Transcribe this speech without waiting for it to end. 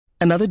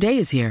Another day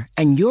is here,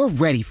 and you're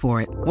ready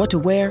for it. What to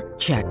wear?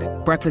 Check.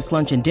 Breakfast,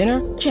 lunch, and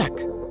dinner? Check.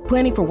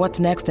 Planning for what's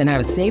next and how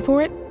to save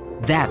for it?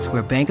 That's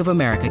where Bank of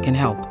America can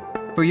help.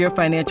 For your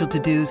financial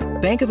to-dos,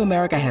 Bank of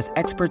America has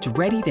experts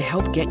ready to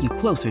help get you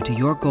closer to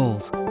your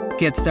goals.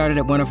 Get started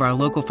at one of our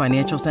local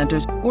financial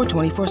centers or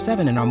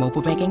 24/7 in our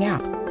mobile banking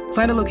app.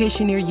 Find a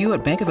location near you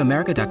at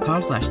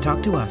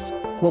bankofamerica.com/talktous.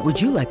 What would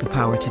you like the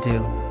power to do?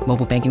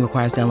 Mobile banking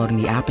requires downloading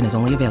the app and is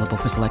only available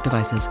for select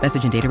devices.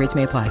 Message and data rates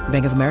may apply.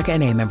 Bank of America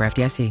N.A., member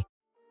FDIC.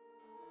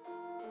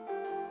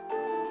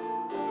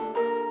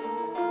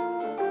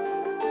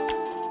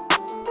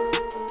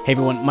 Hey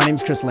everyone, my name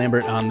is Chris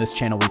Lambert. On this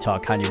channel, we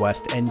talk Kanye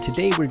West, and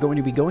today we're going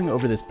to be going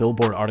over this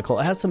Billboard article.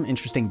 It has some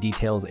interesting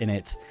details in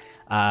it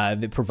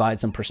that provide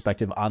some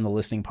perspective on the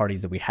listening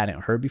parties that we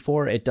hadn't heard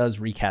before. It does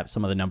recap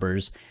some of the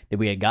numbers that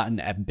we had gotten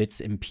at bits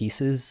and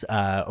pieces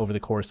over the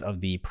course of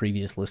the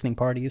previous listening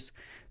parties.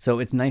 So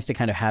it's nice to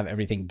kind of have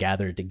everything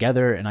gathered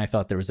together, and I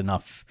thought there was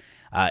enough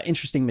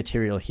interesting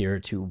material here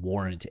to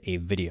warrant a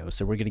video.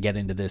 So we're going to get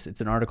into this.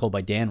 It's an article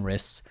by Dan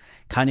Riss.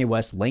 Kanye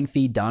West's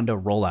lengthy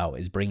Donda rollout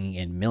is bringing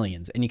in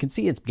millions. And you can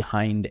see it's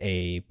behind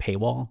a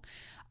paywall.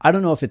 I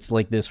don't know if it's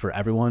like this for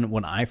everyone.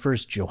 When I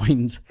first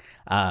joined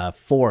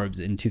Forbes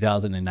in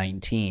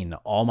 2019,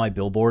 all my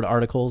Billboard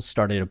articles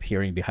started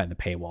appearing behind the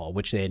paywall,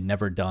 which they had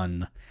never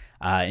done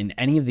in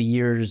any of the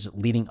years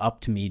leading up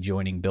to me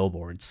joining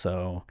Billboard.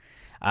 So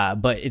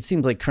but it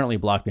seems like currently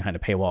blocked behind a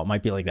paywall. It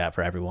might be like that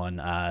for everyone.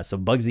 So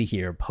Bugsy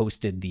here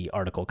posted the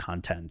article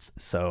contents.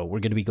 So we're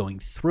going to be going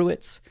through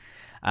it.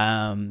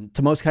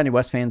 To most Kanye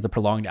West fans, the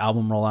prolonged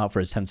album rollout for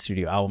his 10th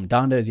studio album,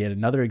 Donda, is yet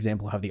another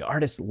example of how the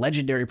artist's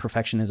legendary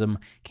perfectionism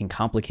can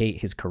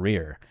complicate his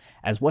career.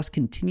 As West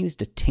continues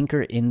to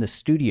tinker in the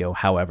studio,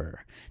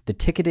 however, the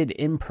ticketed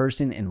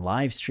in-person and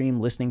live stream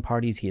listening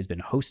parties he has been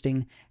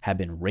hosting have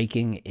been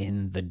raking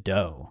in the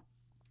dough.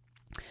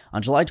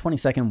 On July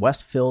 22nd,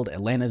 West filled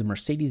Atlanta's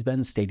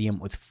Mercedes-Benz Stadium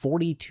with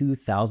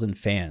 42,000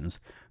 fans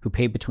who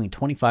paid between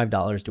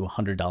 $25 to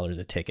 $100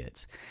 a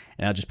ticket.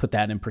 And I'll just put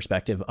that in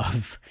perspective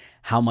of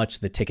how much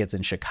the tickets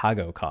in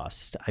Chicago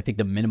cost. I think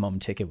the minimum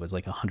ticket was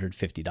like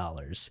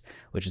 $150,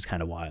 which is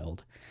kind of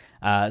wild.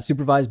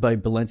 Supervised by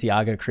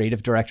Balenciaga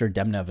creative director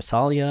Demna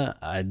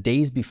Gvasalia,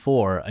 days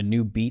before, a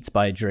new Beats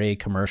by Dre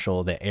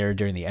commercial that aired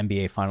during the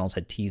NBA Finals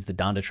had teased the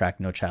Donda track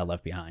No Child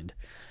Left Behind.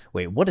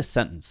 Wait, what a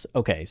sentence.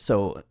 Okay,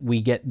 so we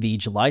get the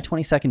July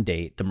 22nd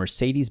date, the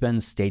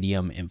Mercedes-Benz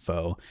Stadium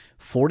info,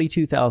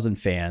 42,000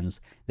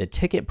 fans, the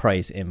ticket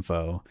price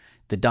info,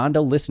 the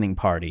Donda listening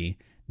party,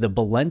 the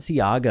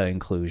Balenciaga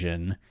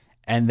inclusion,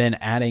 and then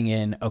adding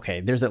in,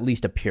 okay, there's at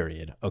least a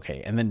period.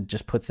 Okay, and then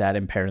just puts that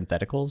in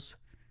parentheticals.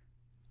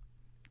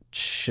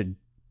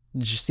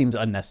 Just seems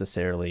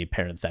unnecessarily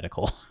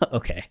parenthetical.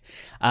 Okay.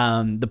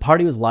 The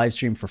party was live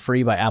streamed for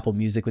free by Apple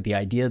Music with the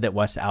idea that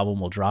West's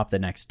album will drop the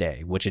next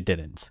day, which it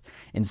didn't.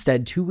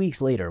 Instead, 2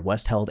 weeks later,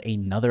 West held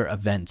another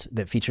event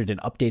that featured an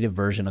updated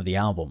version of the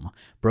album,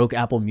 broke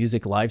Apple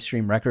Music live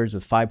stream records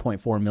with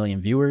 5.4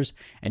 million viewers,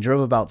 and drove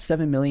about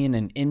 7 million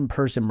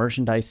in-person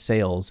merchandise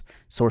sales,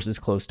 sources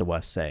close to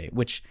West say,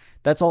 which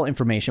that's all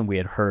information we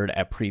had heard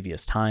at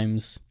previous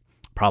times,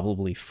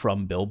 probably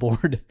from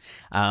Billboard.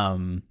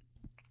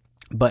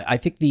 But I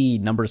think the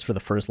numbers for the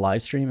first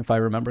live stream, if I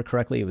remember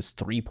correctly, it was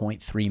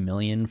 3.3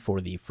 million for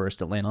the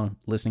first Atlanta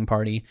listening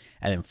party,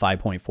 and then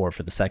 5.4 for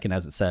the second,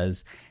 as it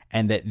says,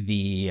 and that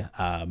the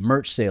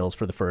merch sales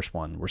for the first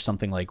one were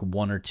something like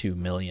 1 or 2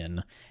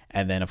 million,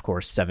 and then of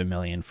course 7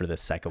 million for the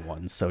second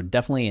one. So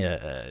definitely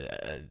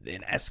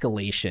an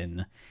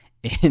escalation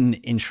in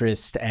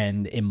interest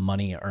and in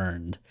money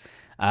earned.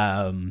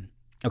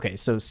 Okay,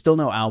 so still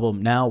no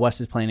album. Now West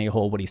is planning to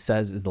hold what he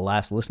says is the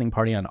last listening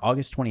party on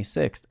August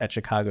 26th at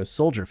Chicago's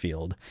Soldier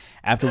Field,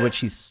 after which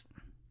he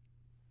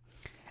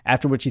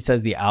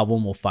says the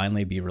album will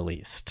finally be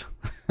released.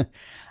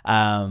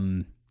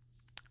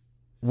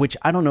 Which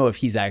I don't know if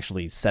he's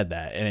actually said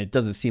that, and it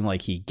doesn't seem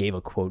like he gave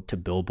a quote to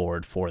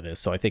Billboard for this,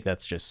 so I think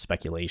that's just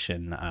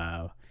speculation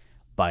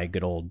by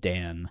good old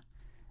Dan.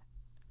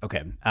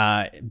 Okay,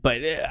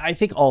 but I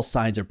think all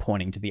signs are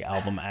pointing to the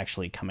album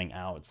actually coming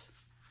out.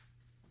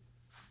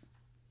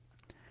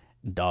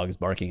 Dogs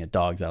barking at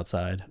dogs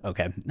outside.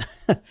 Okay.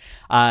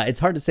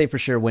 It's hard to say for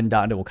sure when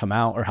Donda will come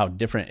out or how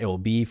different it will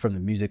be from the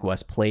music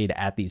West played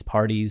at these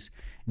parties.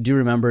 Do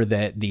remember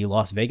that the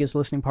Las Vegas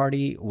listening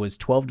party was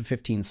 12 to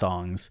 15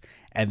 songs,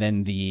 and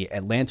then the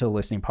Atlanta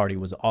listening party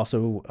was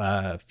also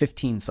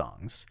 15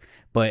 songs,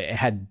 but it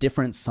had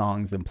different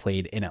songs than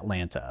played in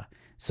Atlanta.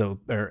 So,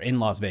 or in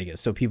Las Vegas.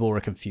 So people were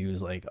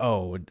confused, like,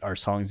 oh, are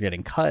songs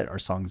getting cut? Are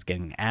songs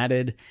getting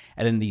added?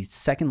 And then the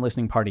second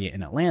listening party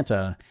in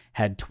Atlanta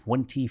had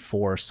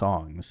 24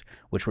 songs,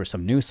 which were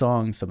some new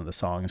songs, some of the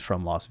songs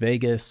from Las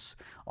Vegas,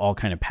 all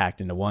kind of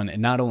packed into one.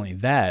 And not only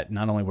that,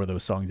 not only were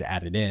those songs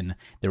added in,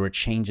 there were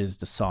changes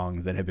to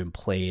songs that had been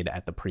played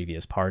at the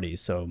previous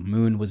parties. So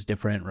Moon was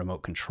different,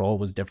 Remote Control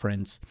was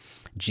different,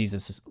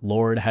 Jesus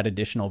Lord had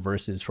additional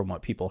verses from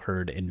what people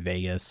heard in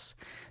Vegas.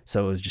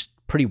 So it was just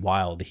pretty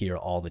wild to hear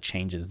all the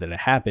changes that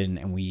had happened,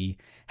 and we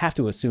have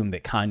to assume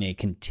that Kanye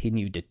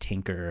continued to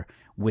tinker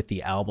with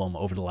the album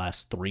over the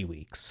last 3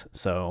 weeks.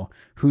 So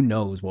who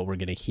knows what we're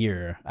going to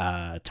hear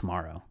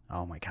tomorrow.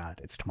 Oh my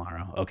God, it's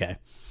tomorrow. Okay.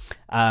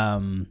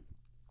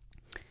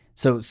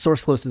 So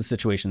source close to the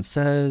situation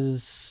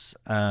says,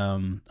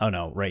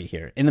 right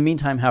here. In the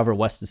meantime, however,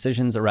 West's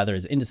decisions, or rather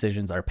his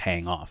indecisions, are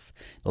paying off.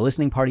 The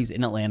listening parties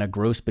in Atlanta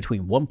grossed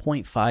between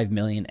 1.5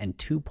 million and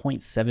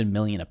 2.7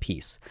 million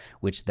apiece,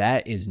 which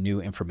that is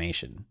new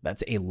information.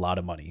 That's a lot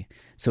of money.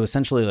 So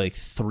essentially like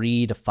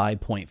 3 to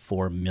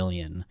 5.4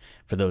 million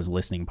for those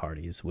listening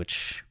parties,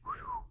 which...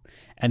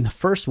 And the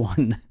first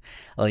one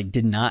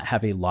did not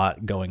have a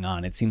lot going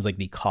on. It seems like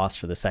the costs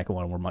for the second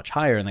one were much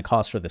higher, and the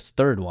costs for this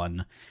third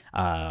one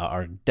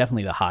are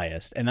definitely the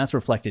highest. And that's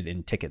reflected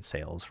in ticket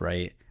sales,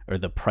 right? Or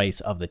the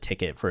price of the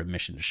ticket for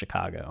admission to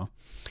Chicago.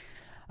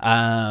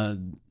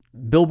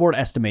 Billboard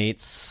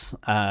estimates.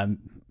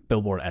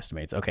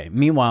 Okay.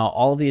 Meanwhile,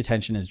 all of the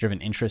attention has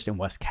driven interest in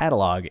West's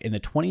catalog. In the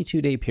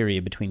 22-day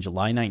period between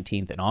July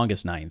 19th and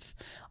August 9th,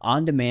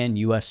 on-demand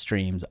U.S.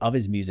 streams of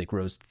his music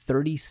rose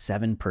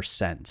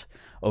 37%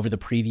 over the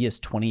previous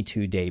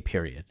 22-day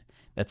period.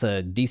 That's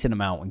a decent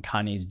amount when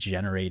Kanye's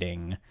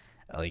generating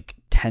like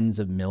tens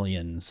of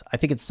millions. I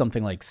think it's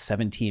something like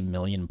 17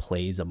 million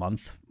plays a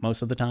month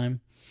most of the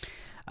time.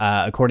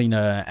 According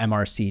to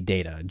MRC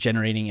data,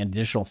 generating an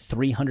additional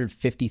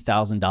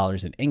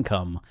 $350,000 in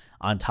income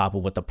on top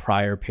of what the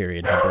prior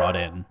period had brought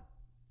in.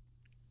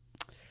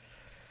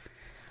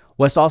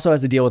 West also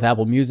has a deal with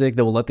Apple Music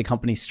that will let the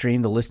company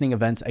stream the listening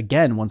events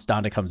again once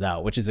Donda comes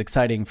out, which is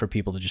exciting for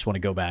people to just want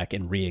to go back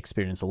and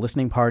re-experience the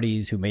listening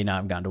parties who may not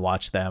have gotten to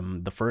watch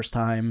them the first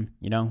time,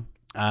 you know?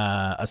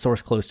 A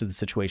source close to the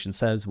situation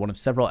says one of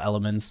several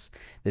elements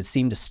that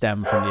seem to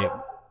stem from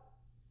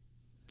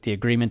the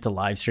agreement to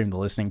live stream the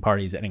listening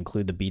parties and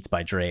include the Beats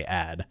by Dre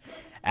ad.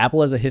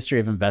 Apple has a history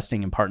of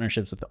investing in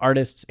partnerships with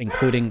artists,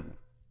 including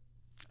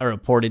a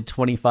reported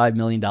 $25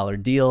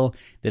 million deal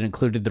that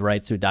included the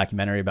rights to a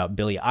documentary about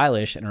Billie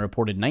Eilish and a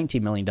reported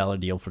 $19 million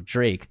deal for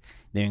Drake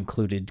that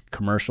included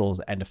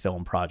commercials and a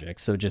film project.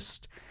 So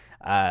just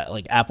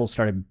Apple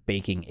started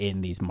baking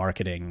in these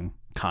marketing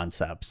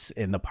concepts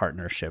in the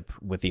partnership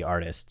with the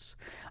artists.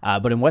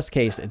 But in West's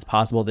case, it's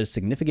possible that a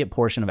significant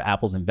portion of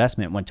Apple's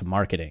investment went to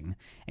marketing,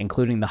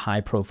 including the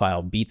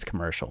high-profile Beats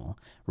commercial,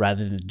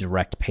 rather than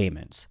direct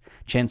payments.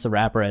 Chance the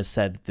Rapper has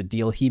said that the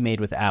deal he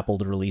made with Apple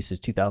to release his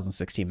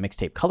 2016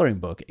 mixtape coloring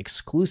book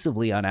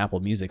exclusively on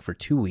Apple Music for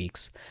 2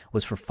 weeks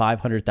was for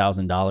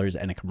 $500,000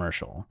 and a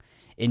commercial.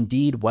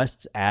 Indeed,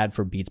 West's ad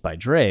for Beats by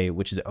Dre,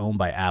 which is owned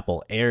by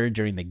Apple, aired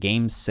during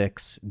Game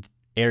 6 of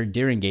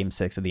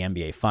the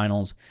NBA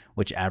Finals,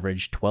 which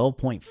averaged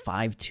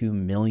 12.52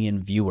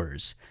 million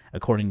viewers,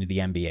 according to the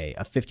NBA,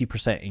 a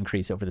 50%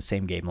 increase over the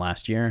same game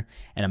last year,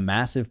 and a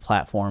massive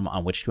platform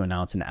on which to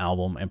announce an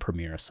album and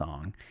premiere a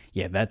song.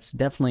 Yeah, that's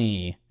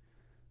definitely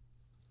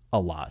a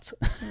lot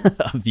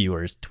of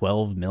viewers,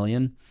 12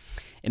 million.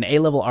 An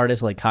A-level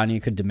artist like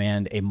Kanye could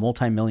demand a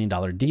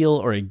multi-million-dollar deal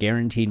or a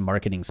guaranteed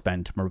marketing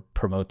spend to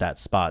promote that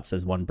spot,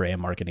 says one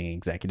brand marketing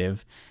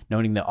executive,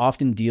 noting that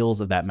often deals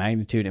of that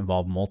magnitude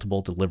involve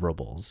multiple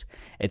deliverables.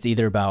 It's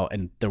either about,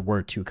 and there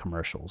were 2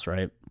 commercials,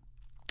 right?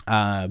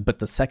 But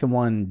the second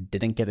one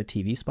didn't get a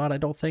TV spot, I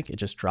don't think. It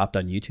just dropped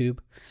on YouTube.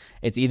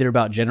 It's either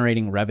about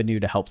generating revenue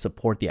to help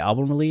support the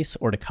album release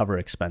or to cover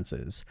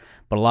expenses.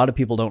 But a lot of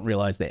people don't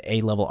realize that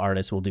A-level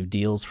artists will do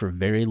deals for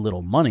very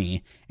little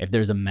money if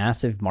there's a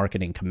massive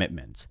marketing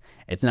commitment.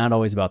 It's not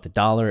always about the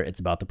dollar, it's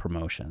about the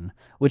promotion,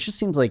 which just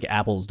seems like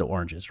apples to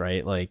oranges,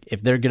 right? Like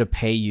if they're going to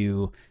pay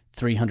you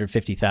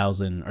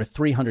 $350,000 or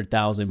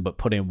 $300,000 but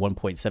put in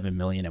 $1.7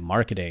 million in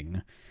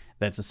marketing,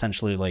 that's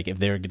essentially like if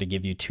they're going to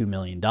give you $2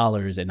 million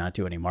and not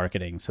do any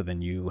marketing, so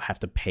then you have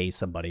to pay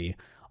somebody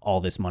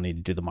all this money to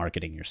do the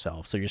marketing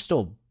yourself. So you're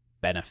still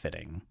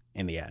benefiting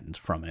in the end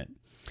from it.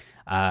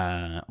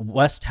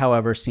 West,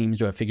 however, seems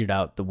to have figured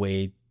out a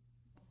way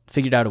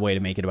to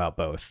make it about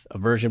both. A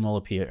version will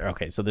appear.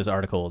 Okay, so this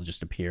article will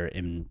just appear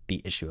in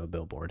the issue of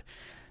Billboard.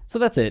 So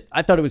that's it.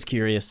 I thought it was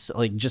curious,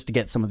 like just to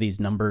get some of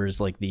these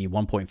numbers, like the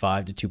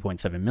 1.5 to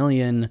 2.7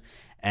 million,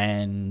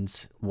 and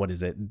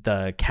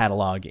the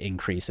catalog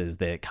increases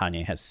that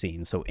Kanye has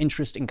seen. So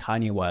interest in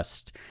Kanye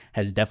West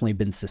has definitely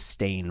been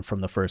sustained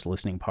from the first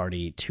listening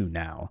party to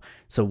now.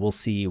 So we'll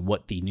see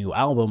what the new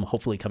album,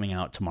 hopefully coming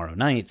out tomorrow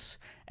night,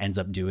 ends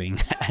up doing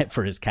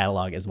for his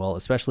catalog as well,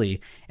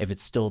 especially if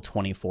it's still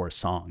 24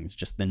 songs,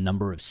 just the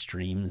number of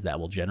streams that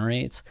will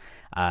generate.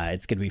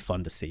 It's going to be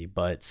fun to see,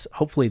 but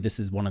hopefully this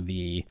is one of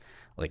the,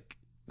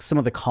 some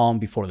of the calm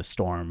before the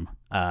storm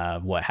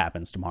of what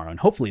happens tomorrow. And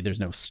hopefully there's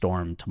no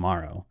storm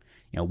tomorrow.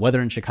 You know,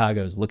 weather in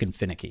Chicago is looking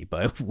finicky,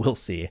 but we'll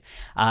see.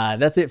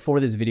 That's it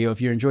for this video.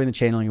 If you're enjoying the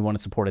channel and you want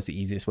to support us, the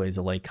easiest way is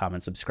to like,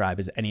 comment, subscribe,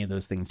 as any of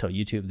those things tell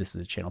YouTube this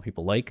is a channel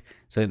people like,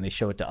 so then they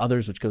show it to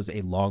others, which goes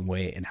a long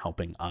way in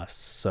helping us.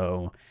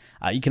 So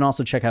you can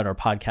also check out our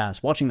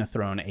podcast, Watching the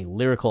Throne, a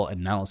lyrical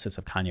analysis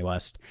of Kanye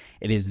West.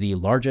 It is the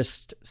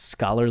largest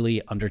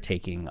scholarly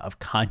undertaking of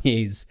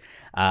Kanye's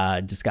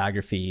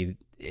discography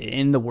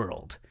in the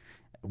world.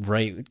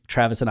 right,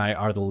 Travis and I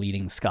are the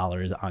leading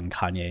scholars on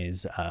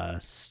Kanye's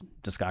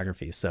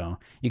discography. So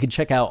you can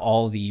check out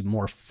all the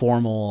more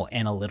formal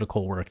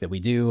analytical work that we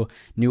do.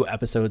 New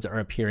episodes are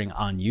appearing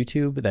on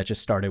YouTube. That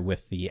just started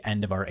with the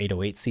end of our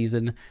 808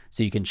 season.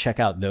 So you can check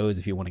out those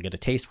if you want to get a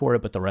taste for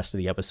it. But the rest of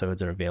the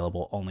episodes are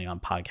available only on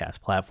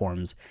podcast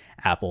platforms,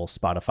 Apple,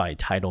 Spotify,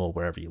 Tidal,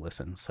 wherever you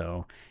listen.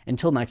 So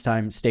until next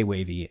time, stay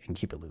wavy and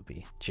keep it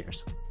loopy.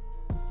 Cheers.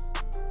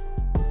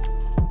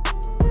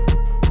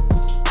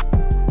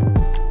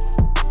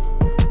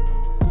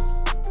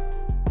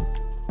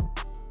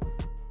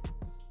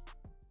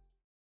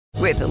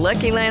 With the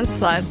Lucky Land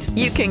Slots,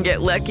 you can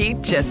get lucky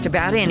just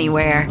about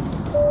anywhere.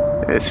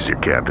 This is your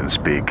captain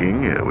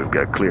speaking. We've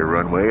got clear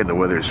runway and the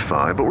weather's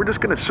fine, but we're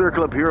just going to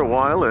circle up here a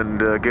while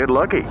and get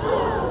lucky.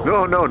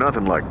 No,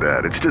 nothing like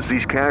that. It's just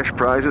these cash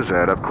prizes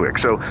add up quick.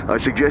 So I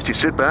suggest you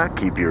sit back,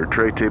 keep your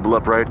tray table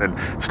upright,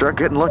 and start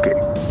getting lucky.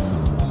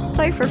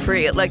 Play for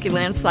free at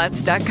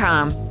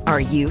LuckyLandSlots.com.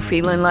 Are you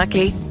feeling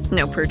lucky?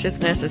 No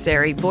purchase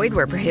necessary. Void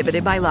where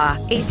prohibited by law.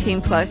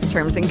 18+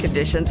 terms and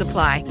conditions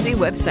apply. See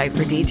website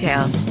for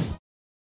details.